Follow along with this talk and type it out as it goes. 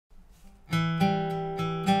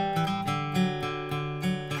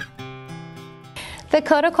The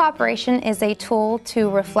Code of Cooperation is a tool to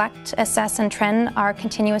reflect, assess, and trend our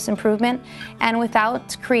continuous improvement. And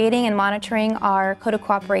without creating and monitoring our Code of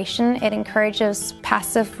Cooperation, it encourages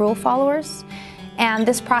passive rule followers. And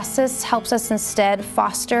this process helps us instead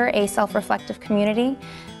foster a self-reflective community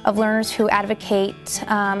of learners who advocate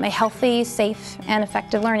a healthy, safe, and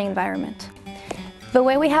effective learning environment. The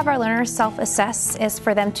way we have our learners self-assess is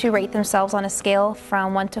for them to rate themselves on a scale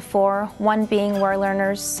from 1 to 4, 1 being where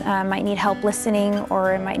learners might need help listening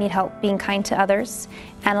or might need help being kind to others,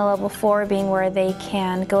 and a level 4 being where they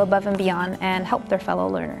can go above and beyond and help their fellow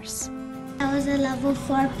learners. I was a level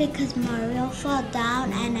 4 because Mario fell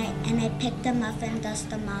down and I picked him up and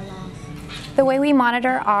dusted them all off. The way we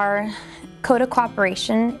monitor our Code of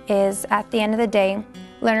Cooperation is at the end of the day,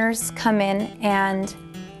 learners come in and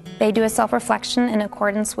they do a self-reflection in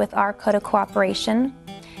accordance with our Code of Cooperation,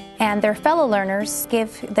 and their fellow learners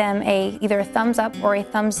give them either a thumbs up or a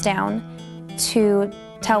thumbs down to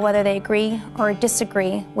tell whether they agree or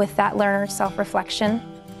disagree with that learner's self-reflection.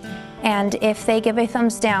 And if they give a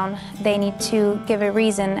thumbs down, they need to give a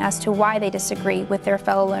reason as to why they disagree with their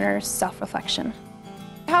fellow learner's self-reflection.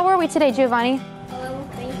 How were we today, Giovanni? Level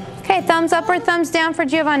 3. Okay, thumbs up or thumbs down for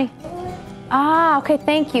Giovanni? Okay,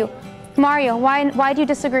 thank you. Mario, why do you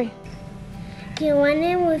disagree?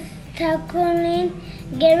 Giovanni was tackling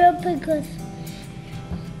Gabriel because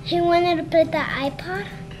he wanted to play the iPod.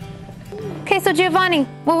 Okay, so Giovanni,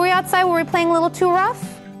 were we outside? Were we playing a little too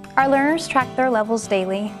rough? Our learners track their levels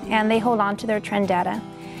daily and they hold on to their trend data.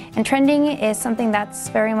 And trending is something that's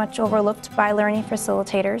very much overlooked by learning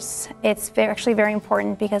facilitators. It's actually very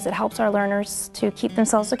important because it helps our learners to keep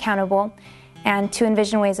themselves accountable and to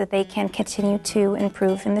envision ways that they can continue to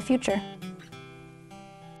improve in the future.